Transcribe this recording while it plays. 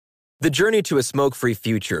The journey to a smoke-free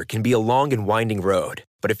future can be a long and winding road,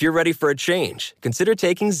 but if you're ready for a change, consider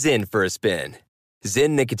taking Zyn for a spin.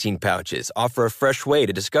 Zyn nicotine pouches offer a fresh way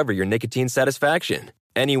to discover your nicotine satisfaction.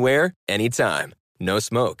 Anywhere, anytime. No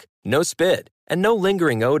smoke, no spit, and no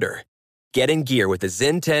lingering odor. Get in gear with the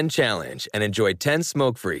Zyn 10 Challenge and enjoy 10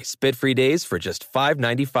 smoke-free, spit-free days for just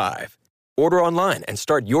 $5.95. Order online and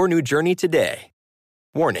start your new journey today.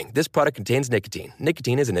 Warning, this product contains nicotine.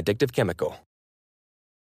 Nicotine is an addictive chemical.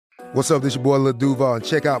 What's up, this your boy Lil Duval, and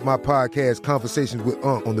check out my podcast, Conversations with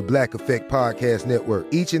Unc, on the Black Effect Podcast Network.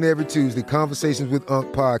 Each and every Tuesday, Conversations with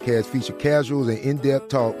Unc podcast feature casuals and in-depth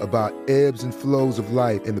talk about ebbs and flows of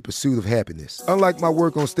life and the pursuit of happiness. Unlike my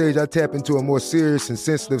work on stage, I tap into a more serious and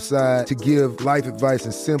sensitive side to give life advice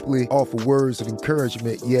and simply offer words of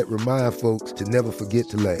encouragement, yet remind folks to never forget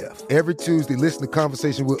to laugh. Every Tuesday, listen to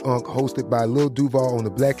Conversations with Unc, hosted by Lil Duval on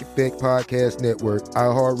the Black Effect Podcast Network,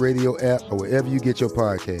 iHeartRadio app, or wherever you get your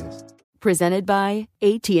podcasts. Presented by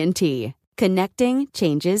AT&T. Connecting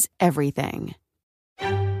changes everything.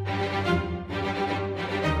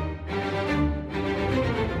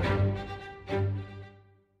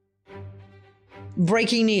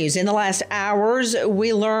 Breaking news. In the last hours,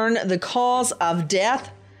 we learn the cause of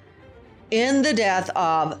death in the death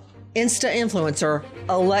of Insta influencer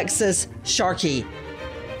Alexis Sharkey.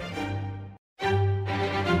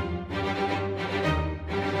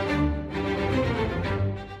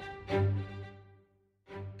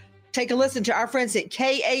 Take a listen to our friends at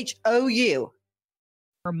KHOU.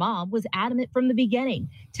 Her mom was adamant from the beginning,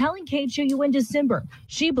 telling KHOU in December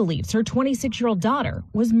she believes her 26-year-old daughter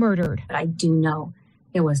was murdered. I do know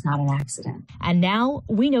it was not an accident. And now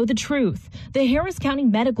we know the truth. The Harris County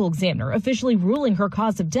medical examiner officially ruling her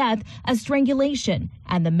cause of death as strangulation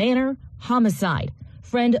and the manner homicide.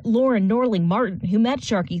 Friend Lauren Norling Martin, who met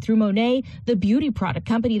Sharkey through Monet, the beauty product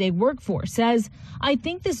company they work for, says, "I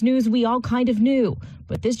think this news we all kind of knew,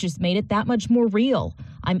 but this just made it that much more real.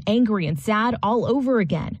 I'm angry and sad all over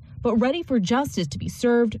again, but ready for justice to be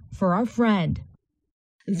served for our friend."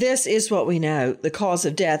 This is what we know. The cause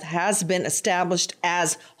of death has been established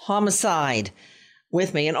as homicide.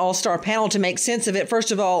 With me, an all-star panel to make sense of it.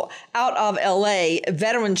 First of all, out of L.A.,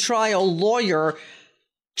 veteran trial lawyer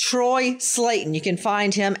Troy Slayton. You can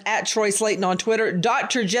find him at Troy Slayton on Twitter.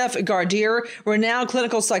 Dr. Jeff Gardier, renowned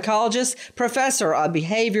clinical psychologist, professor of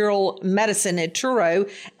behavioral medicine at Touro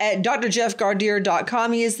at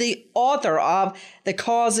drjeffgardier.com. He is the author of The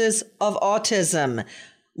Causes of Autism.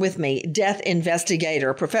 With me, death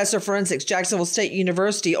investigator, professor of forensics, Jacksonville State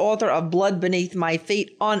University, author of Blood Beneath My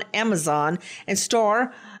Feet on Amazon, and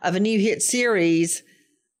star of a new hit series,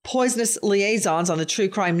 Poisonous Liaisons, on the True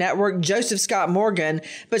Crime Network, Joseph Scott Morgan.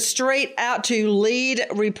 But straight out to lead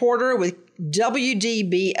reporter with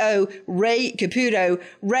WDBO, Ray Caputo.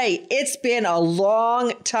 Ray, it's been a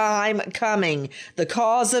long time coming. The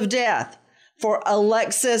cause of death for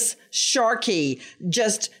Alexis Sharkey,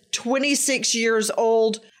 just 26 years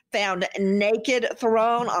old, found naked,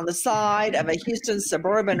 thrown on the side of a Houston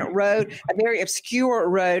suburban road, a very obscure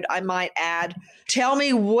road, I might add. Tell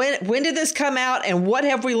me, when did this come out, and what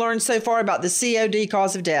have we learned so far about the COD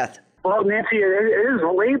cause of death? Well, Nancy, it is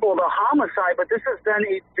labeled a homicide, but this has been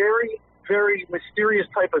a very, very mysterious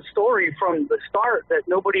type of story from the start, that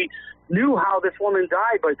nobody knew how this woman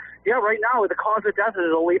died. But yeah, right now, the cause of death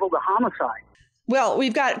is labeled a homicide. Well,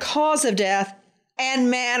 we've got cause of death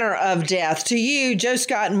and manner of death. To you, Joe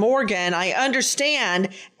Scott Morgan, I understand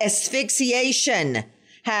asphyxiation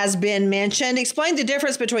has been mentioned. Explain the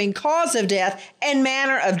difference between cause of death and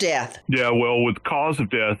manner of death. Yeah, well, with cause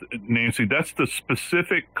of death, Nancy, that's the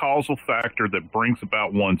specific causal factor that brings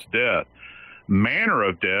about one's death. Manner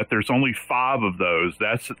of death, there's only 5 of those.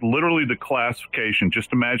 That's literally the classification.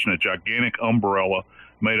 Just imagine a gigantic umbrella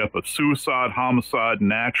made up of suicide, homicide,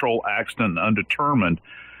 natural, accident, and undetermined.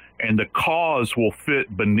 And the cause will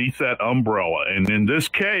fit beneath that umbrella. And in this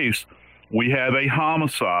case, we have a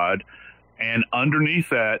homicide. And underneath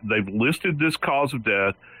that, they've listed this cause of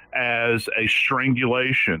death as a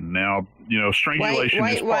strangulation. Now, strangulation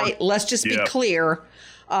is Wait. Let's just be clear.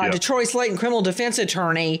 Detroit Slayton, criminal defense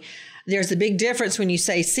attorney, there's a big difference when you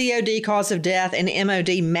say COD, cause of death, and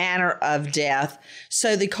MOD, manner of death.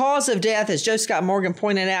 So the cause of death, as Joe Scott Morgan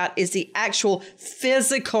pointed out, is the actual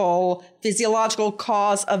physiological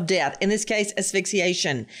cause of death. In this case,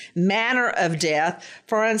 asphyxiation. Manner of death,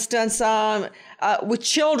 for instance, with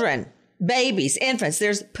children, babies, infants,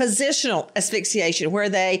 there's positional asphyxiation, where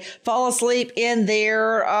they fall asleep in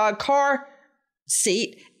their car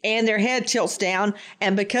seat and their head tilts down,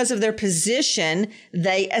 and because of their position,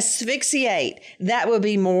 they asphyxiate. That would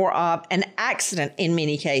be more of an accident in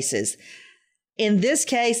many cases. In this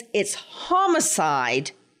case, it's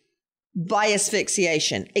homicide by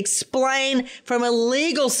asphyxiation? Explain from a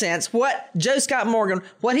legal sense what Joe Scott Morgan,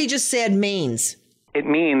 what he just said means. It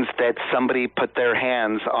means that somebody put their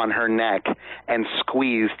hands on her neck and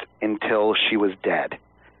squeezed until she was dead.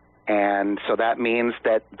 And so that means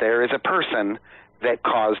that there is a person that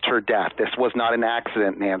caused her death. This was not an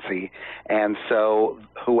accident, Nancy. And so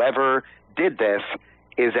whoever did this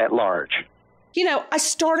is at large. You know, I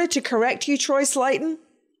started to correct you, Troy Slayton,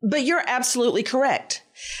 but you're absolutely correct.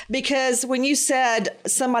 Because when you said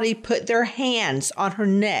somebody put their hands on her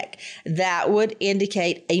neck, that would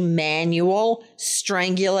indicate a manual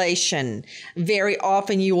strangulation. Very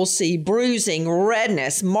often you will see bruising,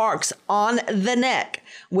 redness, marks on the neck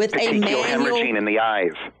with a manual hemorrhaging in the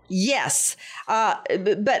eyes. Yes.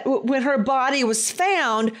 But when her body was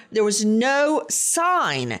found, there was no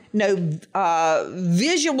sign, no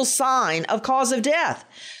visual sign of cause of death.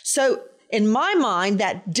 So in my mind,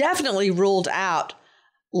 that definitely ruled out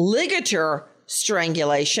ligature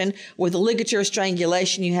strangulation. With ligature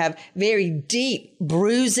strangulation, you have very deep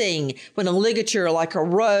bruising when a ligature, like a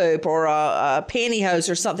rope or a pantyhose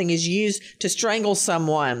or something, is used to strangle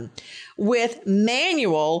someone. With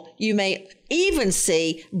manual, you may even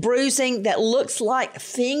see bruising that looks like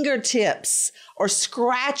fingertips or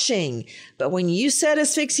scratching. But when you said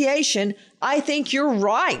asphyxiation, I think you're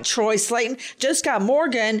right, Troy Slayton. Joe Scott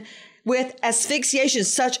Morgan, with asphyxiation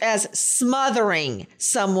such as smothering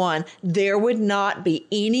someone, there would not be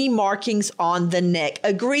any markings on the neck.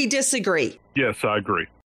 Agree, disagree? Yes, I agree.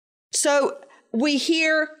 So we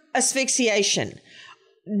hear asphyxiation.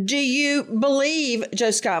 Do you believe,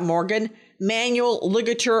 Joe Scott Morgan, manual,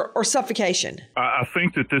 ligature, or suffocation? I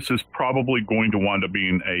think that this is probably going to wind up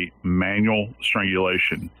being a manual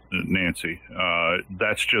strangulation, Nancy.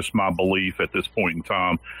 That's just my belief at this point in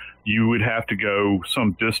time. You would have to go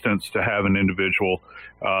some distance to have an individual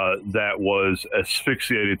that was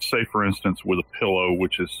asphyxiated, say, for instance, with a pillow,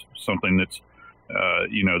 which is something that's,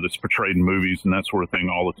 that's portrayed in movies and that sort of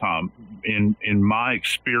thing all the time. In my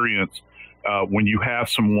experience, when you have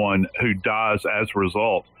someone who dies as a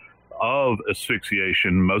result of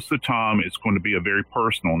asphyxiation, most of the time it's going to be a very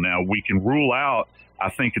personal. Now, we can rule out, I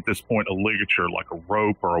think at this point, a ligature like a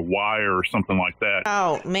rope or a wire or something like that.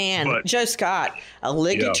 Oh, man. But, Joe Scott, a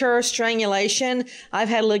ligature strangulation. I've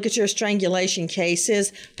had ligature strangulation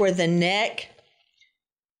cases where the neck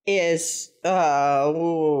is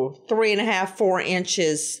 3.5, 4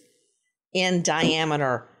 inches in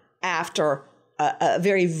diameter after a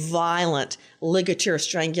very violent ligature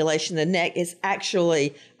strangulation. The neck is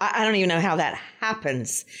actually, I don't even know how that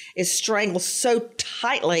happens. It's strangled so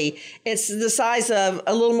tightly. It's the size of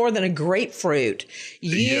a little more than a grapefruit.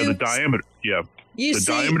 The diameter. Yeah. You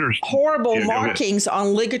see horrible markings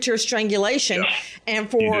on ligature strangulation. Yeah, and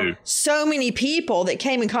for so many people that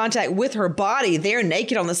came in contact with her body, they're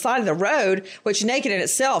naked on the side of the road, which naked in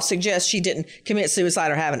itself suggests she didn't commit suicide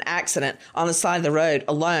or have an accident on the side of the road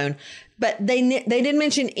alone. But they didn't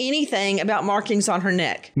mention anything about markings on her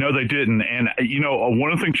neck. No, they didn't. And,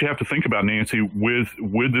 one of the things you have to think about, Nancy, with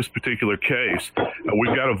this particular case,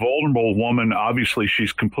 we've got a vulnerable woman. Obviously,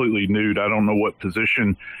 she's completely nude. I don't know what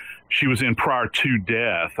position she was in prior to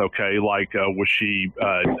death. Okay. Like, was she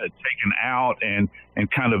taken out and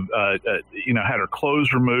kind of, had her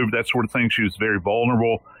clothes removed, that sort of thing? She was very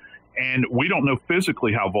vulnerable. And we don't know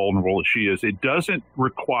physically how vulnerable she is. It doesn't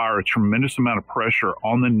require a tremendous amount of pressure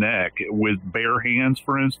on the neck with bare hands,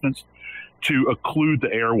 for instance, to occlude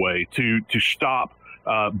the airway, to stop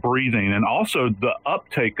breathing, and also the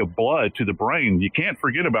uptake of blood to the brain. You can't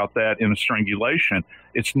forget about that in a strangulation.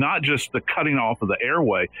 It's not just the cutting off of the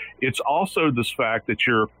airway. It's also this fact that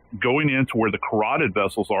you're going into where the carotid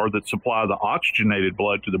vessels are that supply the oxygenated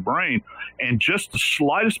blood to the brain, and just the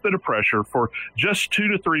slightest bit of pressure for just 2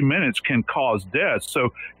 to 3 minutes can cause death.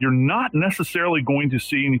 So you're not necessarily going to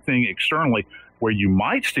see anything externally. Where you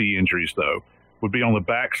might see injuries, though, would be on the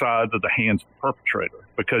backside of the hands of the perpetrator,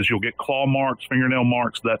 because you'll get claw marks, fingernail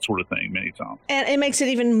marks, that sort of thing many times. And it makes it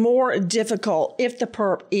even more difficult if the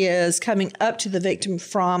perp is coming up to the victim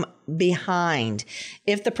from behind.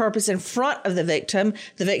 If the perp is in front of the victim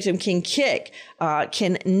can kick,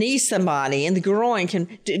 can knee somebody in the groin,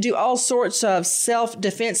 can do all sorts of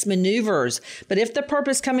self-defense maneuvers. But if the perp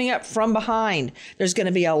is coming up from behind, there's going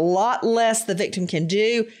to be a lot less the victim can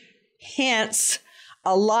do, hence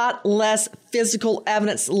a lot less physical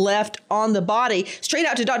evidence left on the body. Straight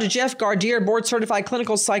out to Dr. Jeff Gardere, board-certified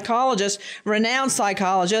clinical psychologist, renowned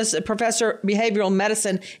psychologist, professor of behavioral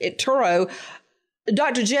medicine at Touro.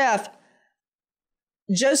 Dr. Jeff,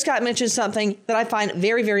 Joe Scott mentioned something that I find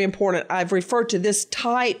very, very important. I've referred to this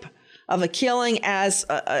type of a killing as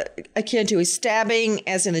akin to a stabbing,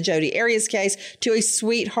 as in the Jodi Arias case, to a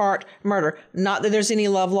sweetheart murder. Not that there's any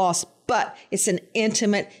love lost, but it's an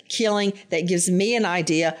intimate killing that gives me an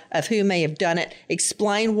idea of who may have done it.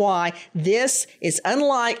 Explain why this is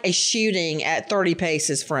unlike a shooting at 30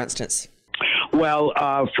 paces, for instance. Well,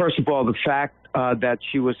 first of all, the fact that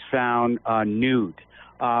she was found nude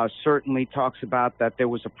certainly talks about that there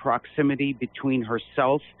was a proximity between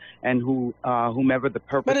herself and whomever the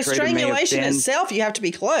perpetrator may have been. But a strangulation itself, you have to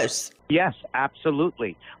be close. Yes,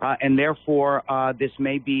 absolutely. And therefore, this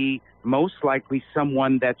may be most likely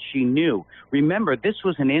someone that she knew. Remember, this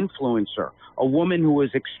was an influencer, a woman who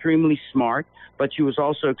was extremely smart, but she was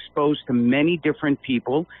also exposed to many different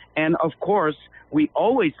people. And of course, we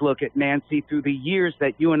always look at Nancy through the years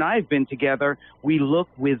that you and I have been together. We look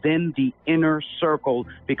within the inner circle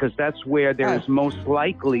because that's where there is most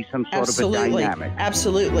likely some sort of a dynamic.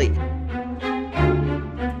 Absolutely.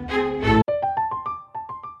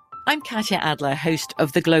 I'm Katya Adler, host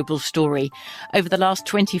of The Global Story. Over the last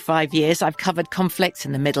 25 years, I've covered conflicts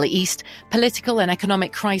in the Middle East, political and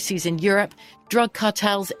economic crises in Europe, drug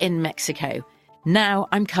cartels in Mexico. Now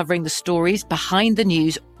I'm covering the stories behind the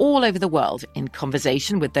news all over the world in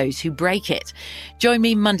conversation with those who break it. Join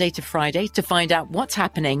me Monday to Friday to find out what's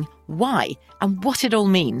happening, why, and what it all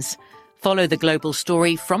means. Follow The Global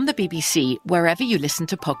Story from the BBC wherever you listen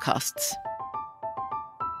to podcasts.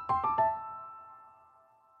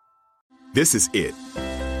 This is it.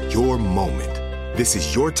 Your moment. This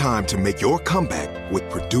is your time to make your comeback with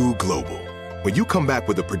Purdue Global. When you come back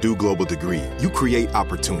with a Purdue Global degree, you create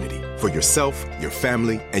opportunity for yourself, your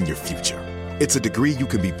family, and your future. It's a degree you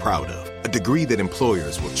can be proud of, a degree that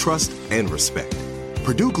employers will trust and respect.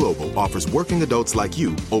 Purdue Global offers working adults like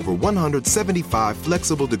you over 175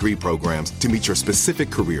 flexible degree programs to meet your specific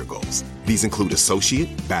career goals. These include associate,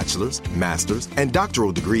 bachelor's, master's, and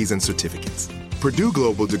doctoral degrees and certificates. Purdue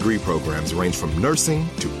Global degree programs range from nursing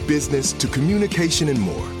to business to communication and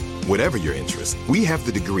more. Whatever your interest, we have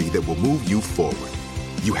the degree that will move you forward.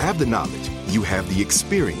 You have the knowledge, you have the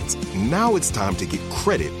experience. Now it's time to get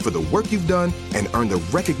credit for the work you've done and earn the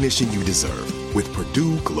recognition you deserve with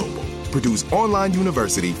Purdue Global, Purdue's online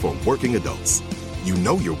university for working adults. You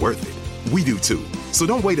know you're worth it. We do too. So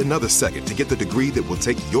don't wait another second to get the degree that will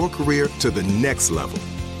take your career to the next level.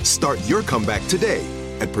 Start your comeback today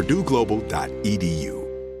at purdueglobal.edu.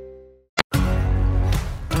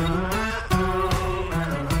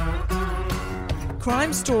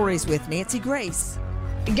 Crime Stories with Nancy Grace.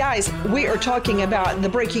 Guys, we are talking about the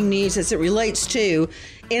breaking news as it relates to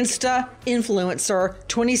Insta influencer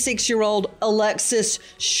 26-year-old Alexis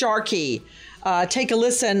Sharkey. Take a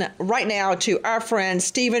listen right now to our friend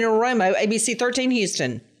Stephen Romo, ABC 13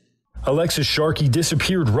 Houston. Alexis Sharkey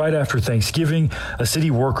disappeared right after Thanksgiving. A city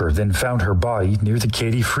worker then found her body near the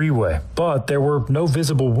Katy Freeway, but there were no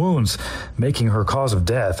visible wounds, making her cause of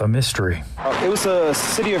death a mystery. It was a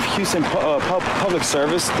City of Houston public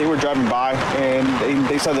service. They were driving by and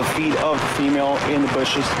they saw the feet of the female in the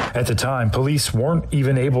bushes. At the time, police weren't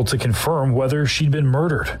even able to confirm whether she'd been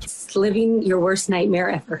murdered. It's living your worst nightmare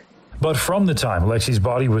ever. But from the time Lexi's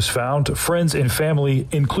body was found, friends and family,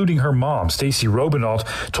 including her mom, Stacy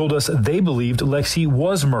Robinault, told us they believed Lexi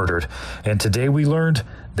was murdered. And today we learned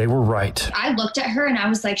they were right. I looked at her and I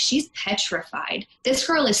was like, she's petrified. This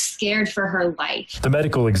girl is scared for her life. The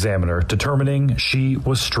medical examiner determining she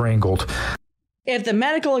was strangled. If the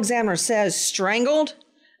medical examiner says strangled,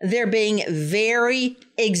 they're being very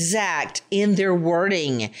exact in their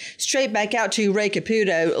wording. Straight back out to Ray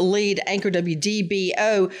Caputo, lead anchor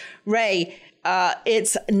WDBO. Ray,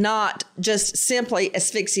 it's not just simply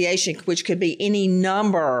asphyxiation, which could be any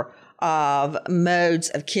number of modes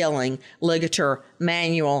of killing: ligature,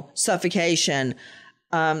 manual, suffocation,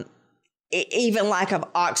 even lack of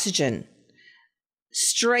oxygen.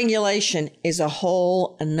 Strangulation is a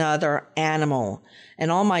whole another animal. In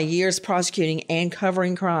all my years prosecuting and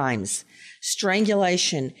covering crimes,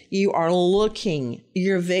 strangulation, you are looking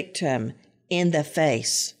your victim in the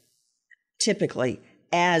face, typically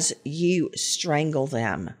as you strangle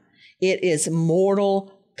them. It is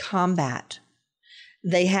mortal combat.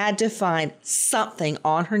 They had to find something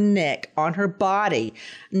on her neck, on her body,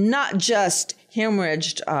 not just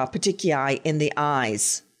hemorrhaged petechiae in the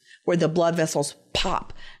eyes, where the blood vessels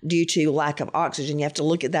pop due to lack of oxygen. You have to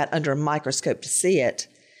look at that under a microscope to see it.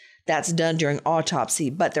 That's done during autopsy.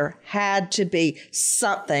 But there had to be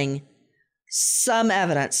something, some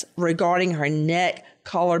evidence regarding her neck,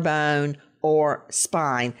 collarbone, or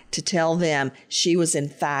spine to tell them she was in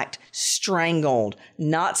fact strangled,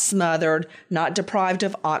 not smothered, not deprived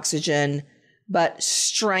of oxygen, but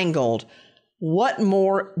strangled. What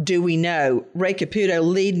more do we know? Ray Caputo,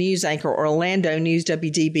 lead news anchor, Orlando News,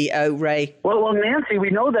 WDBO. Ray. Well, Nancy,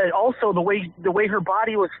 we know that also the way her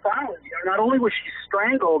body was found. Not only was she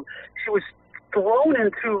strangled, she was thrown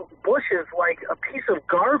into bushes like a piece of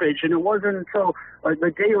garbage, and it wasn't until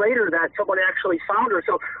the day later that someone actually found her.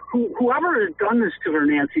 So whoever has done this to her,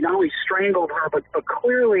 Nancy, not only strangled her, but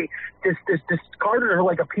clearly discarded her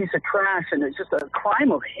like a piece of trash, and it's just a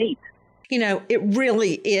crime of hate. You know, it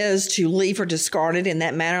really is to leave her discarded in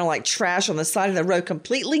that manner, like trash on the side of the road,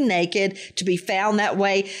 completely naked, to be found that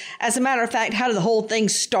way. As a matter of fact, how did the whole thing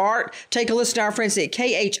start? Take a listen to our friends at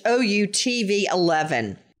KHOU TV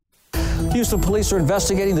 11. Houston police are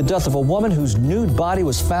investigating the death of a woman whose nude body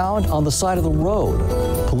was found on the side of the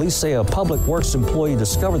road. Police say a public works employee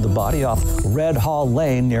discovered the body off Red Hall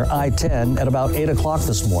Lane near I-10 at about 8 o'clock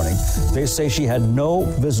this morning. They say she had no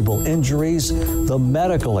visible injuries. The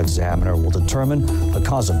medical examiner will determine the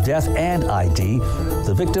cause of death and ID.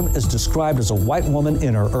 The victim is described as a white woman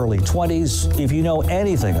in her early 20s. If you know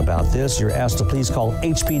anything about this, you're asked to please call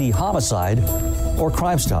HPD Homicide or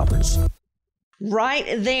Crime Stoppers. Right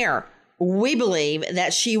there. We believe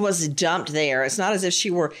that she was dumped there. It's not as if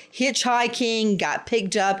she were hitchhiking, got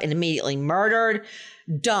picked up, and immediately murdered.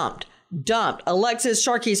 Dumped. Alexis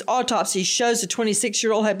Sharkey's autopsy shows the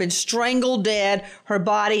 26-year-old had been strangled dead, her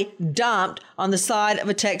body dumped on the side of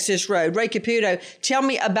a Texas road. Ray Caputo, tell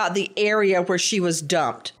me about the area where she was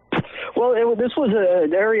dumped. Well, this was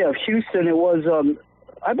an area of Houston. It was,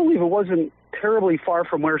 I believe it wasn't terribly far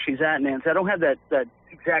from where she's at, Nancy. I don't have that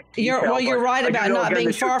exact detail. You're right about not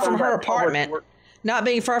being far from her apartment. Not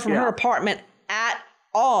being far from her apartment at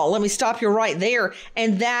all. Let me stop you right there.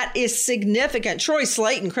 And that is significant. Troy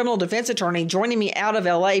Slayton, criminal defense attorney, joining me out of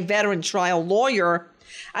LA, veteran trial lawyer.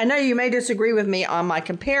 I know you may disagree with me on my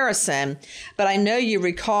comparison, but I know you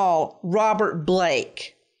recall Robert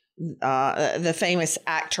Blake, the famous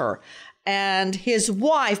actor, and his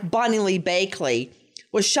wife, Bonnie Lee Bakley,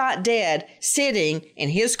 was shot dead sitting in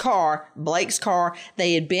his car, Blake's car.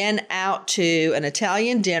 They had been out to an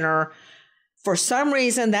Italian dinner. For some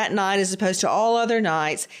reason that night, as opposed to all other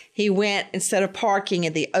nights, he went, instead of parking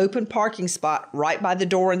at the open parking spot right by the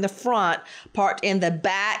door in the front, parked in the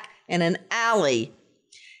back in an alley.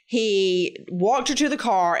 He walked her to the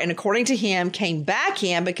car and, according to him, came back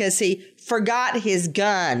in because he forgot his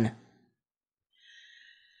gun.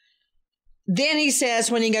 Then he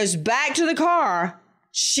says when he goes back to the car,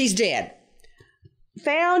 she's dead.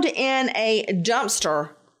 Found in a dumpster,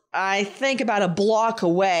 I think about a block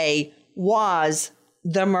away, was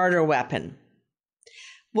the murder weapon.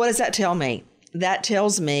 What does that tell me? That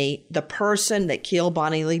tells me the person that killed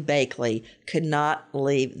Bonnie Lee Bakley could not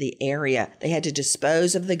leave the area. They had to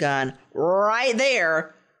dispose of the gun right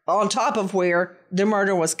there on top of where the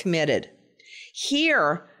murder was committed.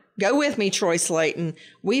 Here, go with me, Troy Slayton,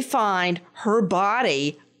 we find her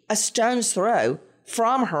body a stone's throw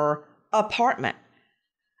from her apartment.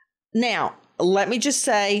 Now, let me just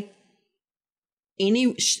say,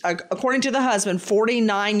 according to the husband,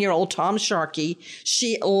 49-year-old Tom Sharkey,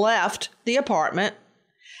 she left the apartment.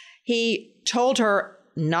 He told her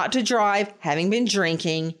not to drive, having been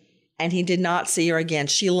drinking, and he did not see her again.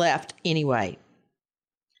 She left anyway.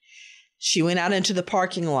 She went out into the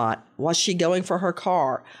parking lot. Was she going for her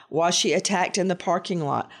car? Was she attacked in the parking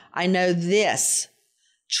lot? I know this.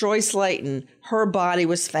 Troy Slayton, her body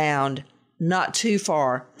was found not too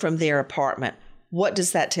far from their apartment. What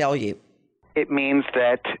does that tell you? It means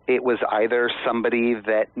that it was either somebody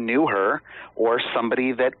that knew her or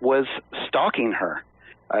somebody that was stalking her.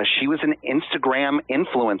 She was an Instagram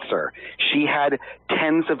influencer. She had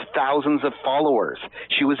tens of thousands of followers.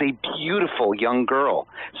 She was a beautiful young girl.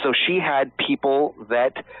 So she had people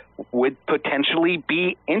that would potentially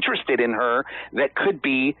be interested in her that could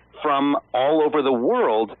be from all over the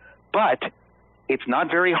world, but it's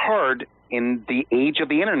not very hard in the age of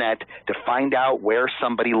the internet to find out where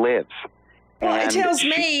somebody lives. Well, it tells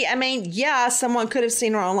me, someone could have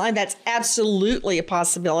seen her online. That's absolutely a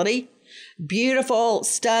possibility. Beautiful,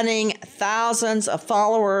 stunning, thousands of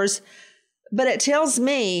followers. But it tells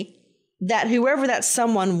me that whoever that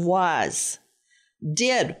someone was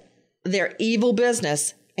did their evil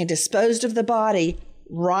business and disposed of the body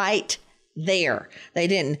right there. They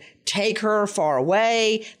didn't take her far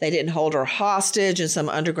away. They didn't hold her hostage in some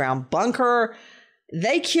underground bunker.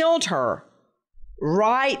 They killed her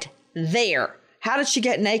right there. How did she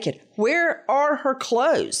get naked? Where are her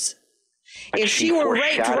clothes? If she were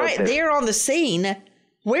raped right there on the scene,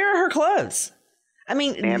 where are her clothes? I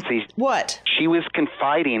mean, Nancy, what? She was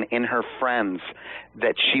confiding in her friends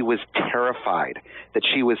that she was terrified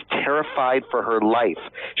for her life.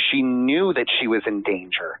 She knew that she was in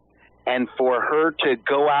danger. And for her to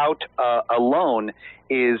go out alone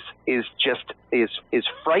is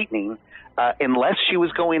frightening, unless she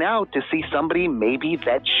was going out to see somebody maybe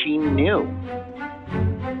that she knew.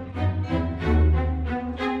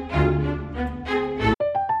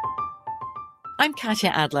 I'm Katya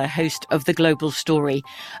Adler, host of The Global Story.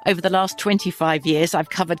 Over the last 25 years, I've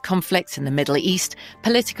covered conflicts in the Middle East,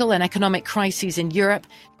 political and economic crises in Europe,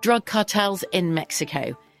 drug cartels in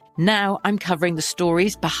Mexico. Now I'm covering the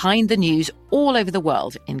stories behind the news all over the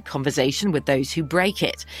world in conversation with those who break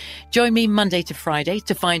it. Join me Monday to Friday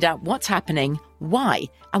to find out what's happening, why,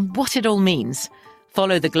 and what it all means.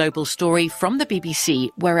 Follow The Global Story from the BBC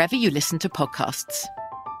wherever you listen to podcasts.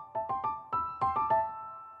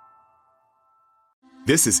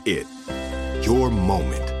 This is it. Your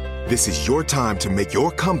moment. This is your time to make your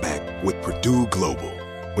comeback with Purdue Global.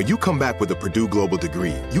 When you come back with a Purdue Global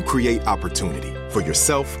degree, you create opportunity for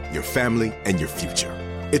yourself, your family, and your future.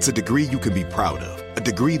 It's a degree you can be proud of, a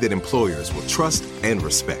degree that employers will trust and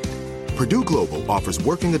respect. Purdue Global offers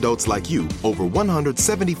working adults like you over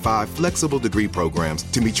 175 flexible degree programs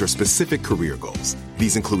to meet your specific career goals.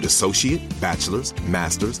 These include associate, bachelor's,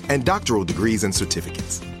 master's, and doctoral degrees and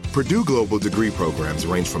certificates. Purdue Global degree programs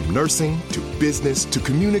range from nursing to business to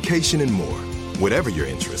communication and more. Whatever your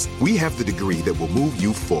interest, we have the degree that will move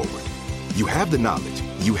you forward. You have the knowledge,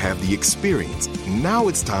 you have the experience. Now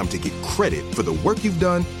it's time to get credit for the work you've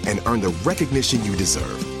done and earn the recognition you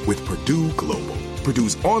deserve with Purdue Global,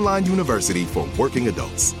 Purdue's online university for working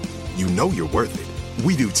adults. You know you're worth it.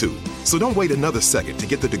 We do too. So don't wait another second to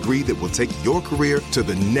get the degree that will take your career to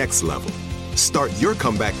the next level. Start your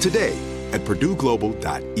comeback today at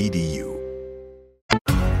purdueglobal.edu.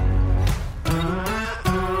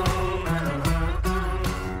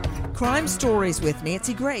 Crime Stories with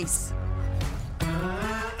Nancy Grace.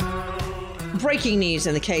 Breaking news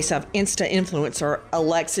in the case of Insta-influencer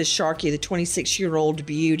Alexis Sharkey, the 26-year-old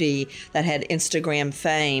beauty that had Instagram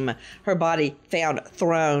fame. Her body found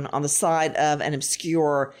thrown on the side of an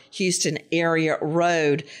obscure Houston area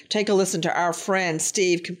road. Take a listen to our friend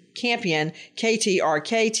Steve Campion,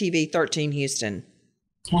 KTRK TV 13 Houston.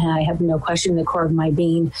 And I have no question in the core of my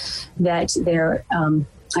being that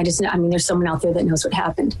there's someone out there that knows what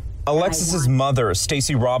happened. Alexis's mother,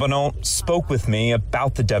 Stacey Robinot, spoke with me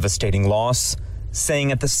about the devastating loss,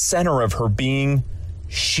 saying at the center of her being,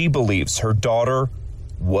 she believes her daughter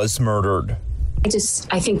was murdered.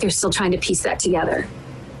 I think they're still trying to piece that together.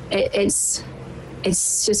 It's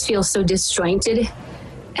just feels so disjointed,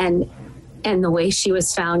 and the way she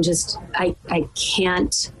was found, I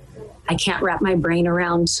can't wrap my brain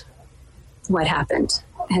around what happened.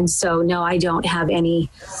 And so no, I don't have any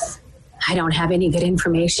good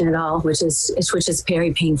information at all, which is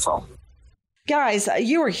very painful. Guys,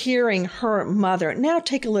 you are hearing her mother. Now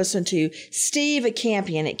take a listen to Steve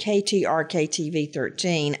Campion at KTRK TV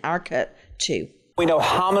 13, our cut 2. We know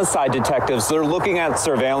homicide detectives, they're looking at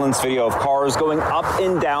surveillance video of cars going up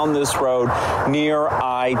and down this road near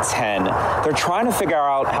I-10. They're trying to figure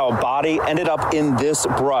out how a body ended up in this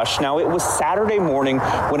brush. Now, it was Saturday morning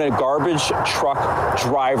when a garbage truck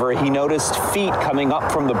driver, he noticed feet coming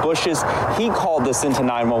up from the bushes. He called this into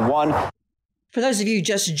 911. For those of you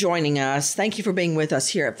just joining us, thank you for being with us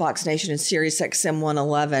here at Fox Nation and Sirius XM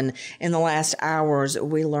 111. In the last hours,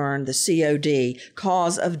 we learned the COD,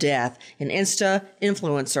 cause of death, in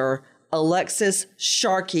Insta-influencer Alexis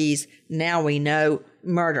Sharkey's, now we know,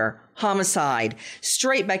 murder, homicide.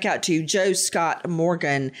 Straight back out to Joe Scott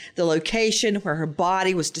Morgan. The location where her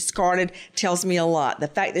body was discarded tells me a lot. The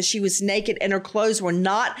fact that she was naked and her clothes were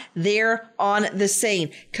not there on the scene,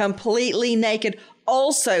 completely naked,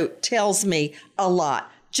 also tells me a lot.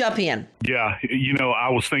 Jump in. Yeah, I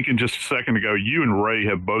was thinking just a second ago, you and Ray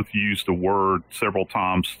have both used the word several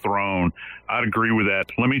times, thrown. I'd agree with that.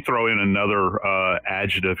 Let me throw in another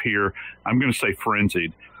adjective here. I'm going to say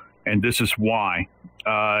frenzied, and this is why.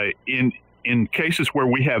 In cases where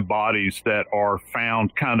we have bodies that are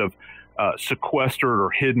found kind of sequestered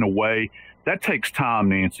or hidden away, that takes time,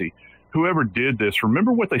 Nancy. Whoever did this,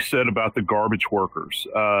 remember what they said about the garbage workers.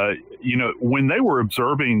 When they were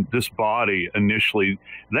observing this body initially,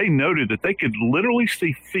 they noted that they could literally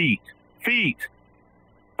see feet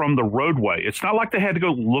from the roadway. It's not like they had to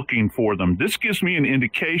go looking for them. This gives me an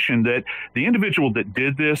indication that the individual that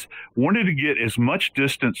did this wanted to get as much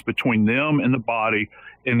distance between them and the body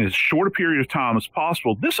in as short a period of time as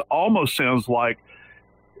possible. This almost sounds like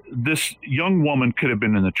this young woman could have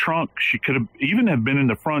been in the trunk. She could have even have been in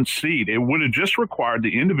the front seat. It would have just required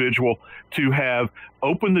the individual to have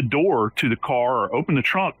opened the door to the car or open the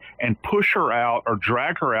trunk and push her out or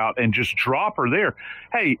drag her out and just drop her there.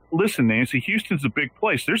 Hey, listen, Nancy, Houston's a big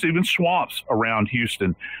place. There's even swamps around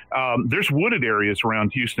Houston. There's wooded areas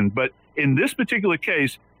around Houston. But in this particular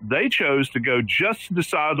case, they chose to go just to the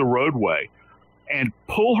side of the roadway and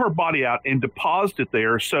pull her body out and deposit it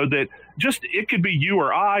there so that just it could be you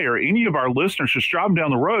or I or any of our listeners just driving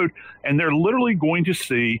down the road, and they're literally going to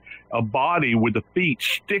see a body with the feet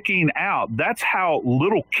sticking out. That's how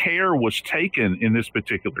little care was taken in this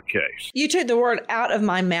particular case. You took the word out of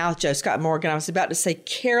my mouth, Joe Scott Morgan. I was about to say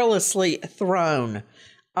carelessly thrown.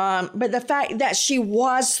 But the fact that she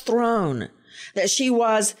was thrown, that she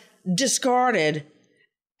was discarded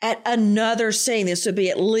at another scene. This would be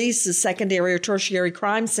at least a secondary or tertiary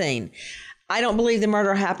crime scene. I don't believe the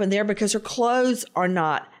murder happened there because her clothes are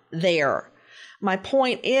not there. My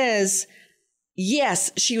point is,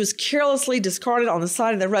 yes, she was carelessly discarded on the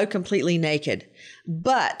side of the road completely naked,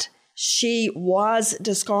 but she was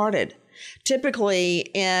discarded. Typically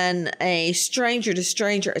in a stranger to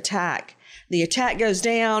stranger attack, the attack goes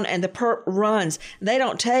down and the perp runs. They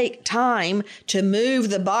don't take time to move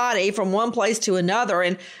the body from one place to another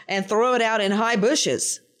and throw it out in high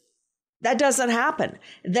bushes. That doesn't happen.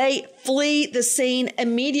 They flee the scene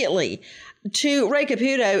immediately. To Ray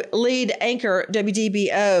Caputo, lead anchor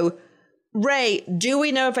WDBO, Ray, do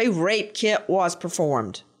we know if a rape kit was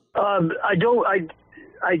performed? I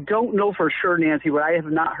don't know for sure, Nancy, but I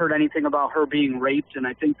have not heard anything about her being raped, and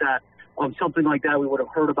I think that something like that we would have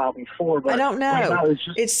heard about before. But I don't know. Right now,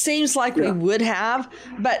 it seems like we would have,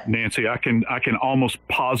 but Nancy, I can almost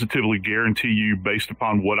positively guarantee you, based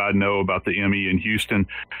upon what I know about the ME in Houston,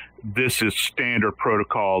 this is standard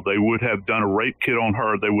protocol. They would have done a rape kit on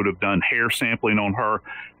her. They would have done hair sampling on her.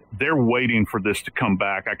 They're waiting for this to come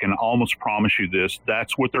back. I can almost promise you this.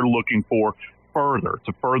 That's what they're looking for.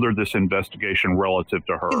 To further this investigation relative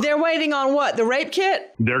to her. They're waiting on what? The rape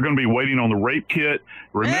kit? They're going to be waiting on the rape kit.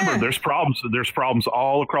 Remember, there's problems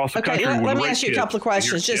all across the country. Let me ask you a couple of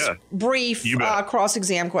questions, brief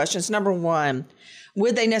cross-exam questions. Number one,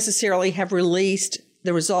 would they necessarily have released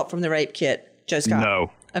the result from the rape kit, Joe Scott?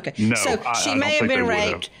 No. Okay. No, so she may have been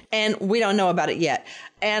raped, and we don't know about it yet.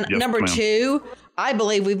 And number two, I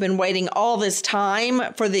believe we've been waiting all this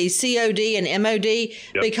time for the COD and MOD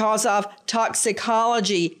because of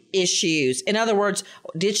toxicology issues. In other words,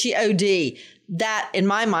 did she OD? That, in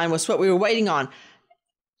my mind, was what we were waiting on.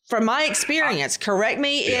 From my experience, correct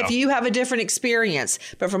me if you have a different experience,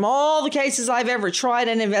 but from all the cases I've ever tried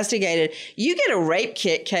and investigated, you get a rape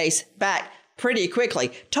kit case back pretty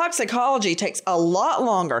quickly. Toxicology takes a lot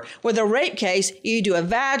longer. With a rape case, you do a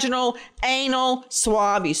vaginal, anal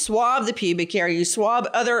swab. You swab the pubic area. You swab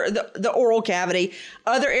the oral cavity,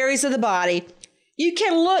 other areas of the body. You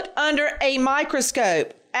can look under a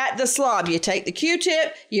microscope at the swab. You take the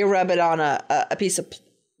Q-tip, you rub it on a piece of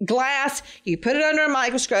glass, you put it under a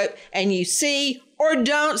microscope, and you see or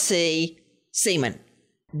don't see semen.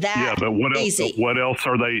 But what else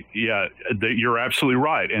are they? You're absolutely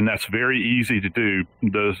right. And that's very easy to do.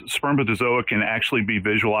 The spermatozoa can actually be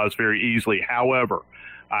visualized very easily. However,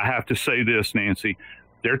 I have to say this, Nancy,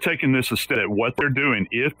 they're taking this a step. What they're doing,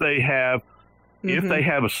 if they have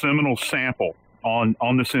a seminal sample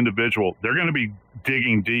on this individual, they're going to be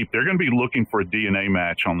digging deep. They're going to be looking for a DNA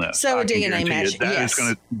match on this. So a DNA match,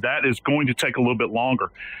 that is going to take a little bit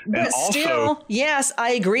longer. But and also, still, yes,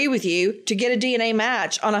 I agree with you. To get a DNA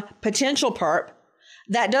match on a potential perp,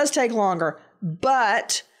 that does take longer.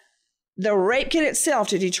 But the rape kit itself,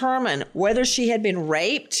 to determine whether she had been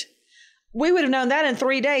raped, we would have known that in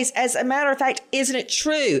 3 days. As a matter of fact, isn't it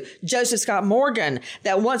true, Joseph Scott Morgan,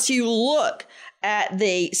 that once you look at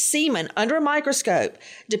the semen under a microscope,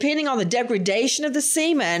 depending on the degradation of the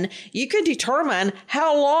semen, you can determine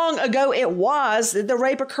how long ago it was that the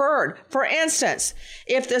rape occurred. For instance,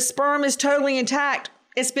 if the sperm is totally intact,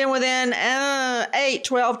 it's been within 8,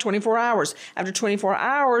 12, 24 hours. After 24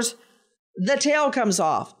 hours, the tail comes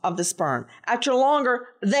off of the sperm. After longer,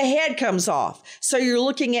 the head comes off. So you're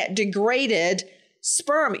looking at degraded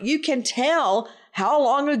sperm. You can tell how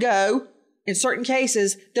long ago, in certain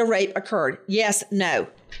cases, the rape occurred. Yes, no.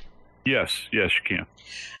 Yes, you can.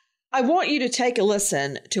 I want you to take a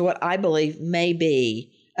listen to what I believe may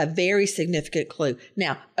be a very significant clue.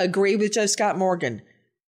 Now, agree with Joe Scott Morgan.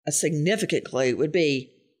 A significant clue would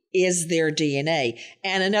be, is there DNA?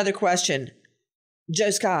 And another question, Joe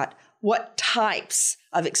Scott, what types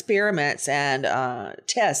of experiments and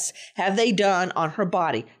tests have they done on her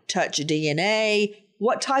body? Touch DNA,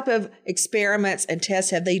 What type of experiments and tests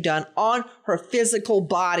have they done on her physical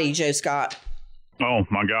body, Joe Scott? Oh,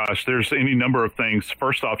 my gosh. There's any number of things.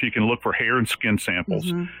 First off, you can look for hair and skin samples.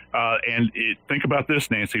 Think about this,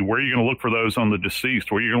 Nancy. Where are you going to look for those on the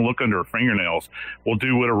deceased? Where are you going to look under her fingernails? We'll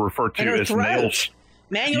do what are referred to as nails.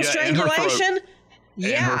 Manual strangulation?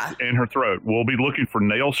 And her throat. We'll be looking for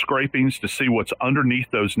nail scrapings to see what's underneath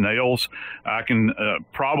those nails. I can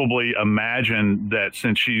probably imagine that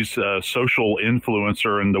since she's a social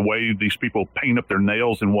influencer and the way these people paint up their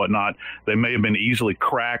nails and whatnot, they may have been easily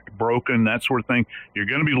cracked, broken, that sort of thing. You're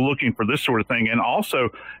going to be looking for this sort of thing. And also,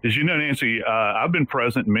 as you know, Nancy, I've been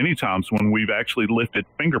present many times when we've actually lifted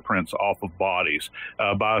fingerprints off of bodies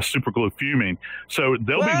by super glue fuming. So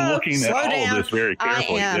they'll be looking at all of this very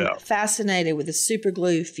carefully. I am fascinated with the super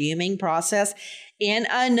glue fuming process. In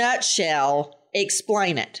a nutshell,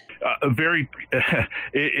 explain it.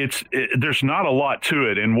 There's not a lot to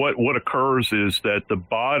it. And what occurs is that the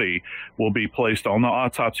body will be placed on the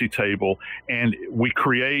autopsy table, and we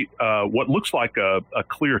create what looks like a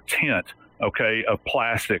clear tent, of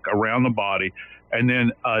plastic around the body. And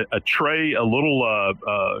then a tray, a little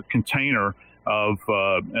container of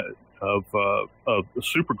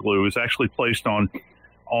super glue is actually placed on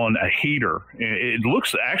a heater. It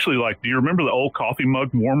looks actually like, do you remember the old coffee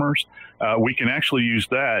mug warmers? We can actually use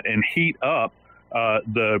that and heat up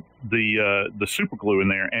the super glue in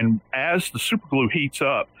there. And as the super glue heats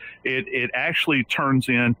up, it actually turns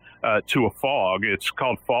in to a fog. It's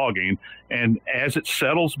called fogging. And as it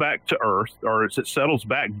settles back to earth, or as it settles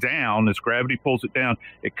back down, as gravity pulls it down,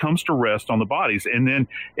 it comes to rest on the bodies. And then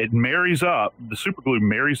it marries up, the super glue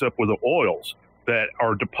marries up with the oils that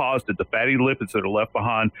are deposited, the fatty lipids that are left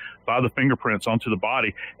behind by the fingerprints onto the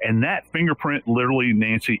body. And that fingerprint literally,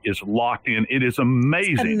 Nancy, is locked in. It is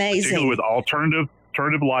amazing. Particularly with alternative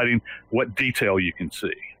lighting, what detail you can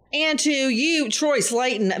see. And to you, Troy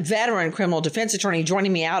Slayton, veteran criminal defense attorney,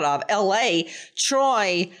 joining me out of L.A.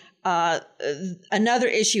 Troy, another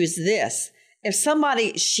issue is this. If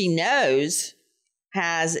somebody she knows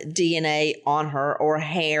has DNA on her or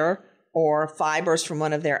hair or fibers from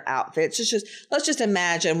one of their outfits. Let's just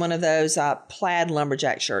imagine one of those plaid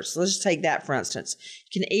lumberjack shirts. Let's just take that, for instance.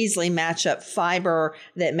 You can easily match up fiber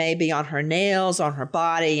that may be on her nails, on her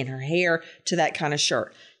body, and her hair to that kind of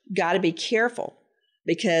shirt. Got to be careful,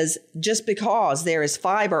 because just because there is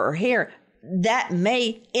fiber or hair, that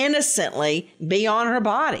may innocently be on her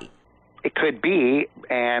body. It could be,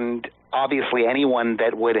 and obviously anyone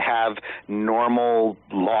that would have normal,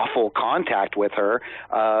 lawful contact with her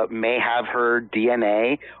may have her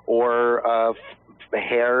DNA or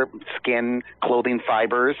hair, skin, clothing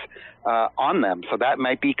fibers on them. So that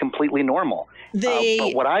might be completely normal.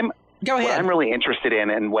 But what I'm really interested in,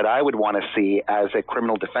 and what I would want to see as a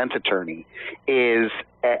criminal defense attorney, is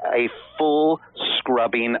a full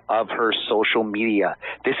scrubbing of her social media.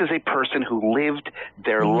 This is a person who lived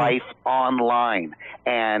their life online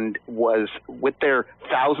and was, with their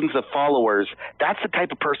thousands of followers, that's the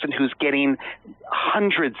type of person who's getting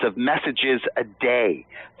hundreds of messages a day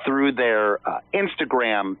through their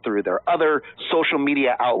Instagram, through their other social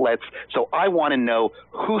media outlets. So I want to know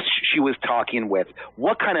who she was talking with,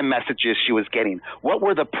 what kind of messages she was getting, what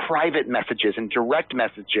were the private messages and direct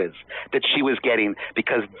messages that she was getting,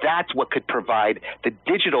 because that's what could provide the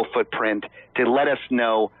digital footprint to let us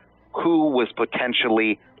know who was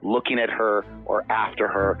potentially looking at her or after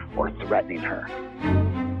her or threatening her.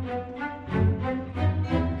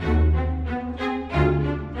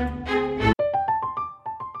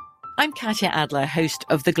 I'm Katya Adler, host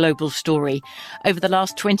of The Global Story. Over the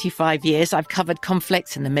last 25 years, I've covered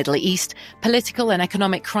conflicts in the Middle East, political and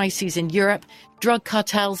economic crises in Europe, drug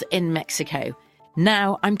cartels in Mexico.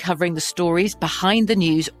 Now I'm covering the stories behind the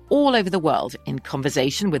news all over the world in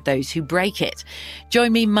conversation with those who break it.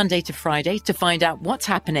 Join me Monday to Friday to find out what's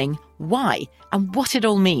happening, why, and what it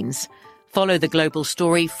all means. Follow The Global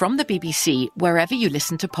Story from the BBC wherever you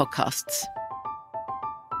listen to podcasts.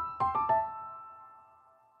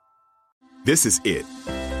 This is it.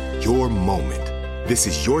 Your moment. This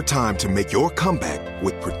is your time to make your comeback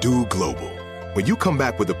with Purdue Global. When you come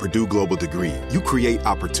back with a Purdue Global degree, you create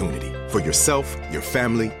opportunity for yourself, your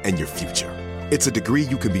family, and your future. It's a degree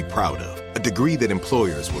you can be proud of, a degree that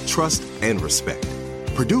employers will trust and respect.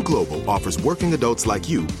 Purdue Global offers working adults like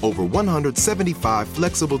you over 175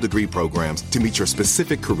 flexible degree programs to meet your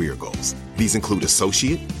specific career goals. These include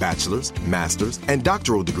associate, bachelor's, master's, and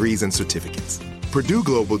doctoral degrees and certificates. Purdue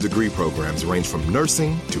Global degree programs range from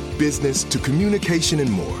nursing to business to communication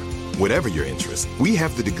and more. Whatever your interest, we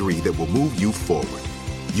have the degree that will move you forward.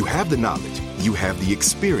 You have the knowledge, you have the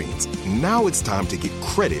experience. Now it's time to get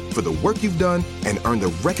credit for the work you've done and earn the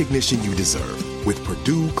recognition you deserve. with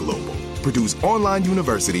Purdue Global, Purdue's online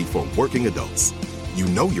university for working adults. You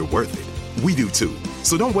know you're worth it. We do too.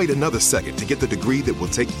 So don't wait another second to get the degree that will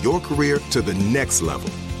take your career to the next level.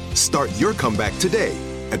 Start your comeback today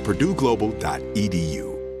at purdueglobal.edu.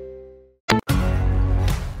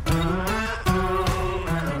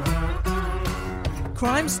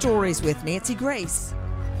 Crime Stories with Nancy Grace.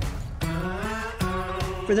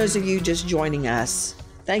 For those of you just joining us,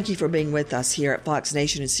 thank you for being with us here at Fox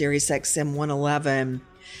Nation and Sirius XM 111.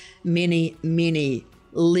 Many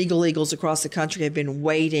legal eagles across the country have been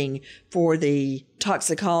waiting for the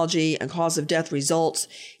toxicology and cause of death results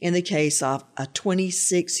in the case of a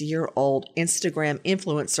 26-year-old Instagram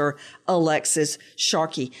influencer, Alexis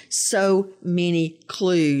Sharkey. So many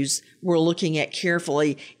clues we're looking at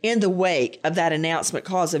carefully in the wake of that announcement,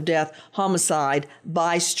 cause of death, homicide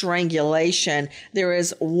by strangulation. There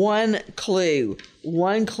is one clue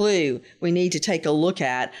we need to take a look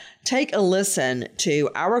at. Take a listen to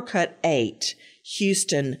our Cut 8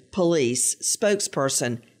 Houston police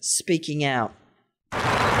spokesperson speaking out. How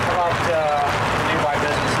about nearby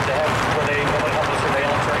businesses that have, where they help with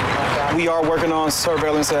surveillance or anything like that? We are working on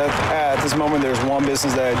surveillance at this moment. There's one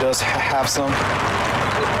business that does have some.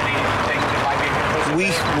 Anything that might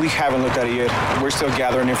be We haven't looked at it yet. We're still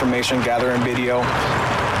gathering information, gathering video. Is it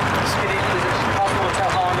possible to tell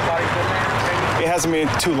how long the body's been there? Maybe? It hasn't been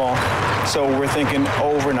too long, so we're thinking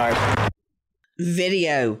overnight.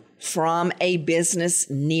 Video from a business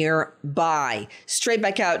nearby. Straight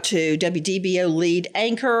back out to WDBO lead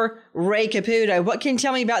anchor Ray Caputo. What can you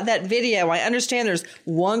tell me about that video? I understand there's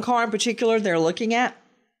one car in particular they're looking at.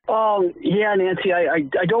 Yeah, Nancy,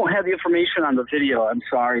 I don't have the information on the video. I'm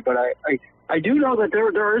sorry, but I do know that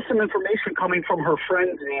there is some information coming from her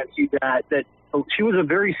friends, Nancy, that she was a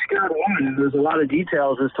very scared woman, and there's a lot of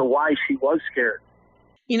details as to why she was scared.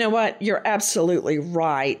 You know what? You're absolutely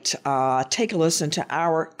right. Take a listen to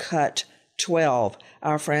our Cut 12,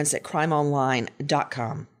 our friends at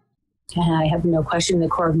crimeonline.com. And I have no question in the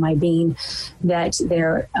core of my being that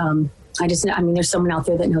there's someone out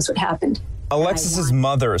there that knows what happened. Alexis's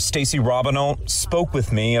mother, Stacey Robinot, spoke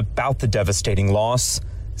with me about the devastating loss,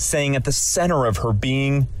 saying at the center of her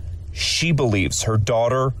being, she believes her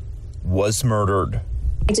daughter was murdered.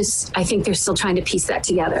 I think they're still trying to piece that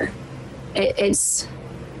together. It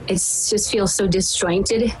just feels so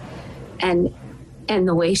disjointed, and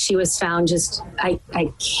the way she was found, just I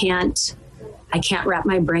can't wrap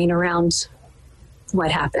my brain around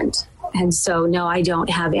what happened. And so no, I don't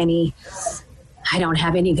have any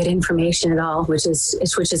good information at all, which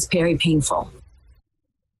is very painful.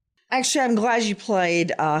 Actually, I'm glad you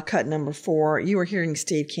played cut number 4. You were hearing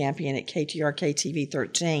Steve Campion at KTRK TV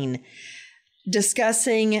 13.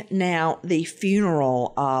 Discussing now the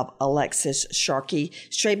funeral of Alexis Sharkey.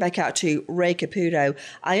 Straight back out to Ray Caputo.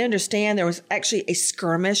 I understand there was actually a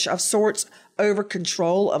skirmish of sorts over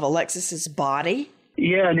control of Alexis's body.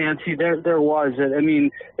 Yeah, Nancy, there was. I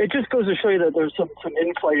mean, it just goes to show you that there's some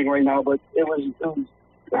infighting right now, but it was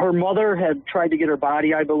her mother had tried to get her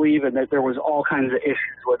body, I believe, and that there was all kinds of issues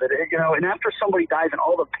with it. You know, and after somebody dies and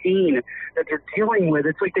all the pain that they're dealing with,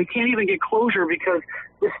 it's like they can't even get closure because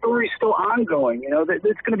the story's still ongoing. You know, it's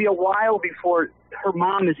going to be a while before her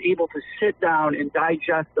mom is able to sit down and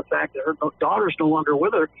digest the fact that her daughter's no longer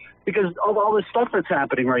with her because of all this stuff that's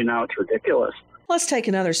happening right now. It's ridiculous. Let's take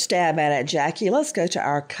another stab at it, Jackie. Let's go to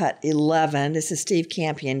our Cut 11. This is Steve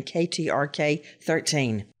Campion, KTRK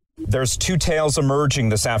 13. There's 2 tales emerging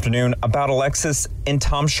this afternoon about Alexis and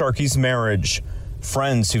Tom Sharkey's marriage.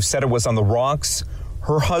 Friends who said it was on the rocks,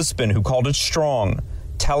 her husband who called it strong,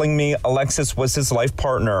 telling me Alexis was his life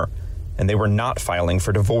partner, and they were not filing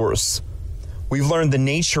for divorce. We've learned the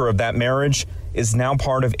nature of that marriage is now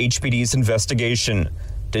part of HPD's investigation.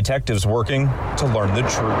 Detectives working to learn the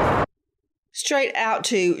truth. Straight out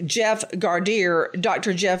to Jeff Gardere,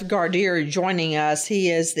 Dr. Jeff Gardere joining us. He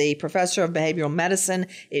is the professor of behavioral medicine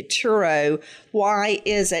at Touro. Why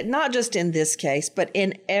is it, not just in this case, but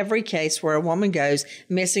in every case where a woman goes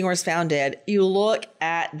missing or is found dead, you look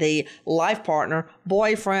at the life partner,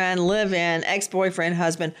 boyfriend, live-in, ex-boyfriend,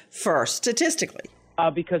 husband first, statistically?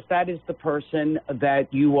 Because that is the person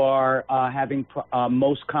that you are having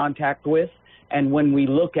most contact with. And when we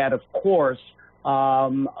look at, of course,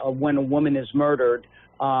 when a woman is murdered,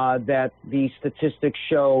 that the statistics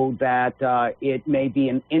show that it may be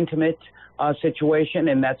an intimate situation,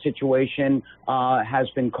 and that situation has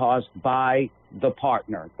been caused by the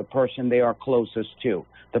partner, the person they are closest to,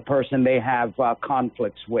 the person they have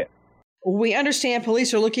conflicts with. We understand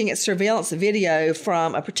police are looking at surveillance video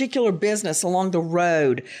from a particular business along the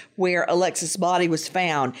road where Alexis' body was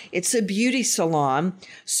found. It's a beauty salon.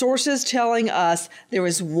 Sources telling us there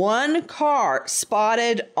was one car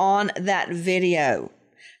spotted on that video.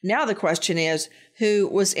 Now the question is, who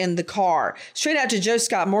was in the car? Straight out to Joe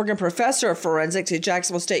Scott Morgan, professor of forensics at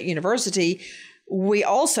Jacksonville State University. We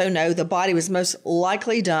also know the body was most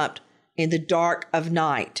likely dumped in the dark of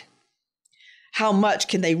night. How much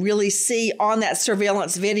can they really see on that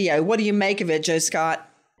surveillance video? What do you make of it, Joe Scott?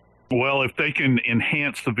 Well, if they can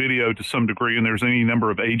enhance the video to some degree, and there's any number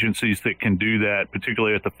of agencies that can do that,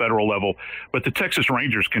 particularly at the federal level, but the Texas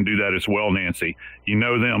Rangers can do that as well, Nancy. You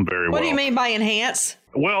know them very well. What do you mean by enhance?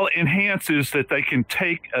 Well, enhance is that they can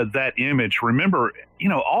take that image. Remember,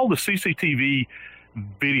 all the CCTV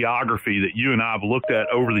videography that you and I have looked at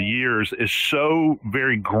over the years is so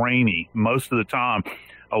very grainy most of the time.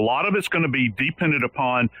 A lot of it's going to be dependent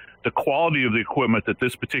upon the quality of the equipment that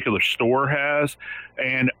this particular store has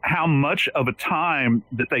and how much of a time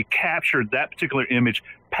that they captured that particular image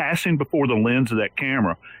passing before the lens of that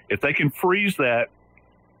camera. If they can freeze that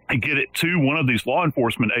and get it to one of these law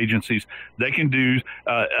enforcement agencies, they can do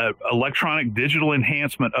electronic digital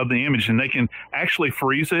enhancement of the image, and they can actually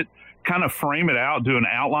freeze it, kind of frame it out, do an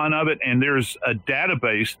outline of it, and there's a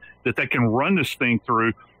database that they can run this thing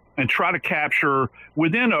through and try to capture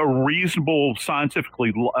within a reasonable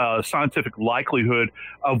scientific likelihood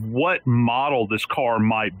of what model this car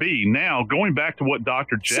might be. Now, going back to what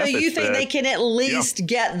Dr. Jeff So you think said, they can at least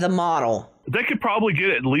get the model? They could probably get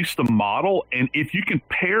at least the model. And if you can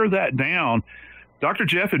pare that down, Dr.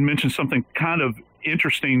 Jeff had mentioned something kind of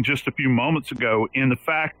interesting just a few moments ago in the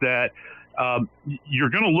fact that you're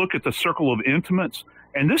going to look at the circle of intimates.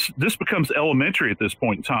 And this becomes elementary at this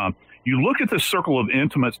point in time. You look at this circle of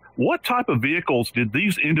intimates, what type of vehicles did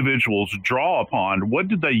these individuals draw upon? What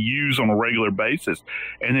did they use on a regular basis?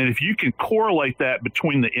 And then if you can correlate that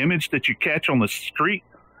between the image that you catch on the street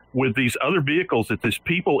with these other vehicles that these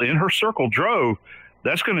people in her circle drove,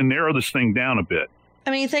 that's going to narrow this thing down a bit. I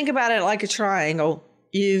mean, think about it like a triangle.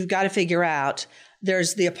 You've got to figure out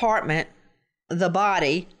there's the apartment, the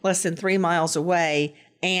body less than 3 miles away,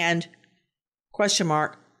 and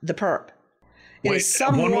the perp. It is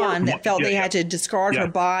someone that felt they had to discard her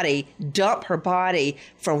body, dump her body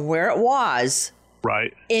from where it was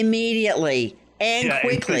immediately and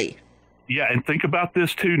quickly. And think about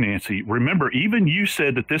this too, Nancy. Remember, even you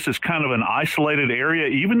said that this is kind of an isolated area,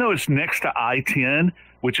 even though it's next to I-10,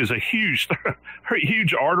 which is a huge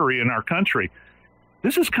artery in our country.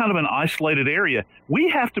 This is kind of an isolated area. We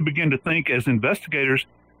have to begin to think as investigators,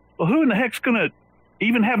 well, who in the heck's going to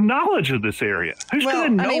even have knowledge of this area? Who's going to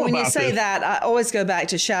know about this? When you say that, I always go back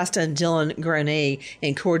to Shasta and Dylan Groney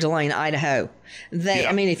in Coeur d'Alene, Idaho.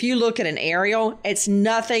 If you look at an aerial, it's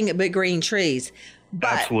nothing but green trees.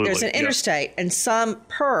 But there's an interstate, and some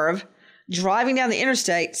perv driving down the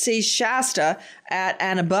interstate sees Shasta at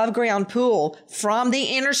an above-ground pool from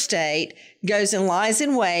the interstate, goes and lies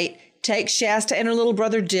in wait, takes Shasta and her little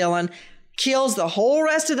brother Dylan, kills the whole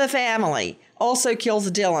rest of the family, also kills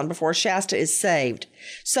Dylan before Shasta is saved.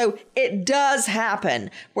 So it does happen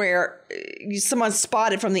where someone's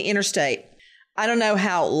spotted from the interstate. I don't know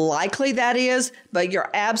how likely that is, but you're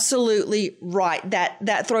absolutely right.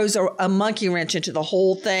 That throws a monkey wrench into the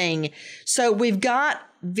whole thing. So we've got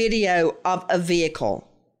video of a vehicle,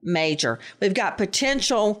 major. We've got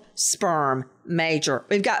potential sperm, major.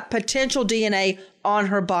 We've got potential DNA on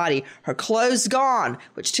her body. Her clothes gone,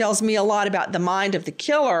 which tells me a lot about the mind of the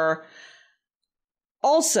killer.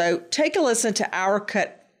 Also, take a listen to Our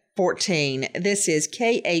Cut 14. This is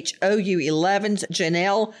KHOU 11's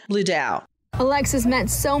Janelle Bludow. Alexis met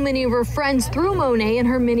so many of her friends through Monet and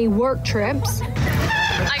her many work trips.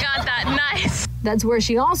 I got that. Nice. That's where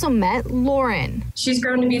she also met Lauren. She's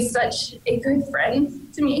grown to be such a good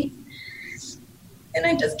friend to me. And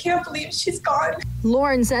I just can't believe she's gone.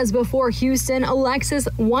 Lauren says before Houston, Alexis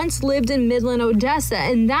once lived in Midland, Odessa,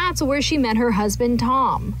 and that's where she met her husband,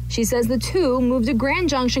 Tom. She says the two moved to Grand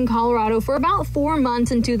Junction, Colorado for about 4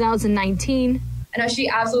 months in 2019. I know she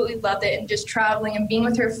absolutely loved it and just traveling and being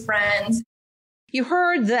with her friends. You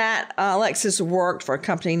heard that Alexis worked for a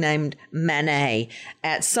company named Manet.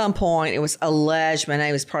 At some point, it was alleged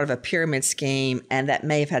Manet was part of a pyramid scheme, and that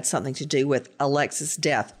may have had something to do with Alexis'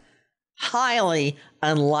 death. Highly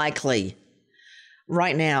unlikely.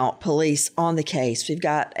 Right now, police on the case. We've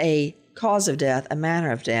got a cause of death, a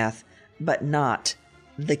manner of death, but not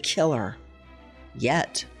the killer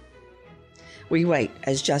yet. We wait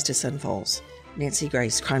as justice unfolds. Nancy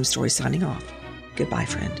Grace, Crime Story, signing off. Goodbye,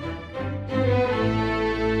 friend.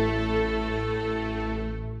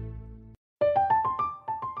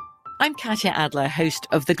 I'm Katya Adler, host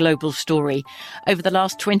of The Global Story. Over the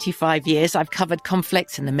last 25 years, I've covered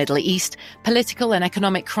conflicts in the Middle East, political and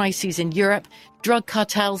economic crises in Europe, drug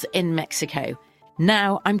cartels in Mexico.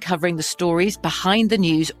 Now I'm covering the stories behind the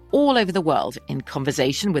news all over the world in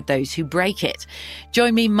conversation with those who break it.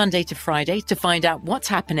 Join me Monday to Friday to find out what's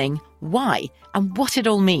happening, why, and what it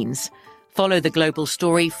all means. Follow The Global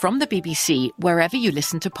Story from the BBC wherever you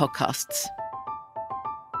listen to podcasts.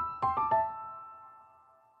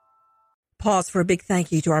 Pause for a big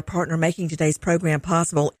thank you to our partner making today's program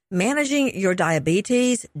possible. Managing your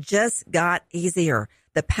diabetes just got easier.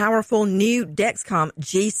 The powerful new Dexcom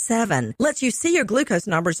G7 lets you see your glucose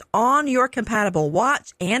numbers on your compatible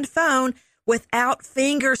watch and phone without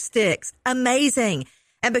finger sticks. Amazing.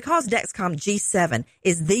 And because Dexcom G7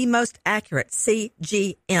 is the most accurate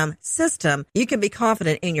CGM system, you can be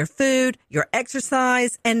confident in your food, your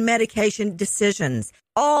exercise, and medication decisions.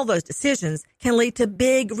 All those decisions can lead to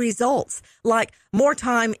big results, like more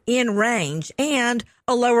time in range and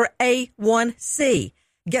a lower A1C.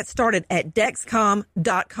 Get started at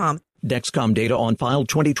Dexcom.com. Dexcom data on file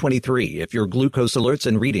 2023. If your glucose alerts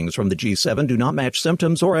and readings from the G7 do not match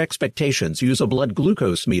symptoms or expectations, use a blood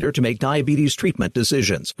glucose meter to make diabetes treatment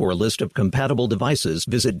decisions. For a list of compatible devices,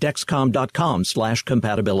 visit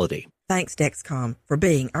Dexcom.com/compatibility. Thanks, Dexcom, for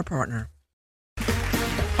being our partner.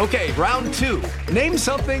 Okay, round two. Name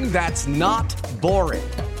something that's not boring.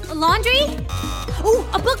 A laundry? Ooh,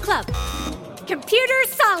 a book club. Computer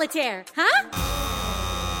solitaire, huh?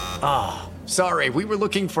 Ah, sorry, we were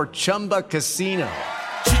looking for Chumba Casino.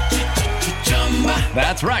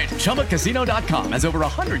 That's right, ChumbaCasino.com has over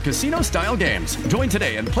 100 casino-style games. Join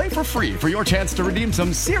today and play for free for your chance to redeem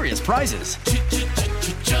some serious prizes.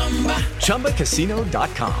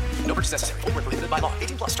 ChumbaCasino.com. No purchase necessary. Void where prohibited by law.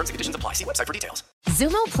 18+ terms and conditions apply. See website for details.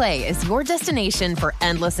 Xumo Play is your destination for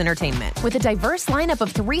endless entertainment. With a diverse lineup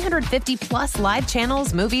of 350+ live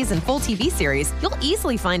channels, movies, and full TV series, you'll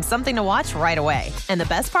easily find something to watch right away. And the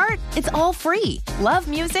best part? It's all free. Love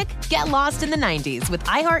music? Get lost in the 90s with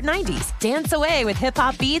iHeart 90s. Dance away with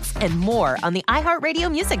hip-hop beats and more on the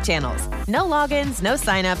iHeartRadio music channels. No logins, no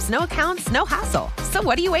signups, no accounts, no hassle. So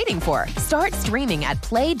what are you waiting for? Start streaming at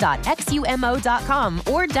play.xumo.com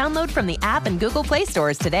or download from the app and Google Play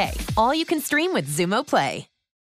stores today. All you can stream with Xumo Play.